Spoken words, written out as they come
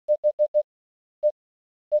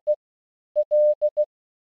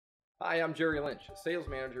Hi, I'm Jerry Lynch, Sales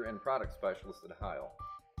Manager and Product Specialist at Heil.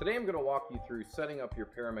 Today I'm going to walk you through setting up your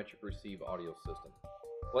Parametric Receive Audio System.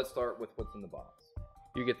 Let's start with what's in the box.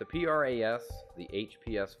 You get the PRAS, the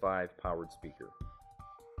HPS5 powered speaker,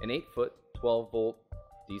 an 8-foot 12-volt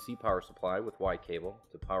DC power supply with Y cable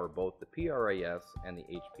to power both the PRAS and the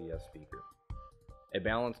HPS speaker, a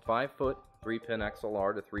balanced 5-foot 3-pin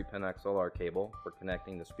XLR to 3-pin XLR cable for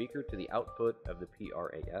connecting the speaker to the output of the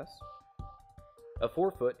PRAS, a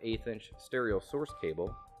 4-foot 1/8-inch stereo source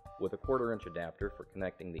cable with a 1/4-inch adapter for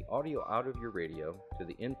connecting the audio out of your radio to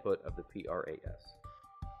the input of the PRAS.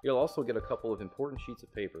 You'll also get a couple of important sheets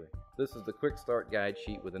of paper. This is the quick start guide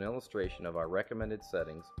sheet with an illustration of our recommended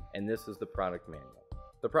settings, and this is the product manual.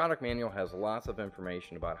 The product manual has lots of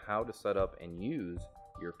information about how to set up and use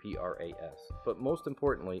your PRAS, but most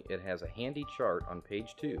importantly, it has a handy chart on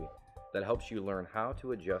page 2 that helps you learn how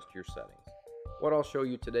to adjust your settings. What I'll show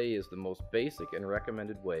you today is the most basic and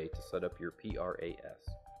recommended way to set up your PRAS.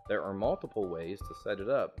 There are multiple ways to set it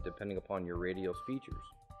up depending upon your radio's features.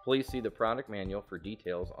 Please see the product manual for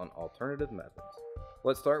details on alternative methods.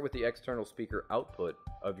 Let's start with the external speaker output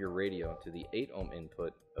of your radio to the 8-ohm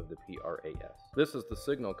input of the PRAS. This is the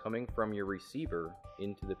signal coming from your receiver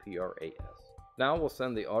into the PRAS. Now we'll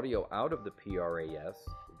send the audio out of the PRAS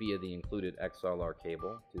via the included XLR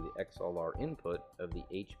cable to the XLR input of the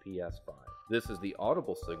HPS5. This is the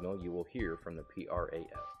audible signal you will hear from the PRAS.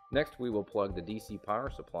 Next, we will plug the DC power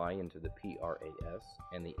supply into the PRAS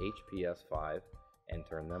and the HPS5 and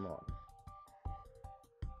turn them on.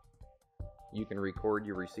 You can record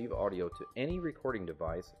your receive audio to any recording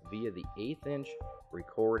device via the 1/8-inch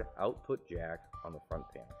record output jack on the front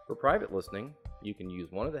panel. For private listening, you can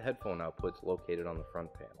use one of the headphone outputs located on the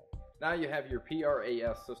front panel. Now you have your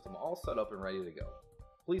PRAS system all set up and ready to go.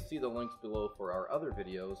 Please see the links below for our other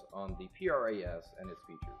videos on the PRAS and its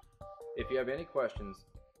features. If you have any questions,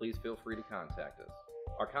 please feel free to contact us.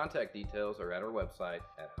 Our contact details are at our website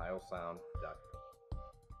at heilsound.com.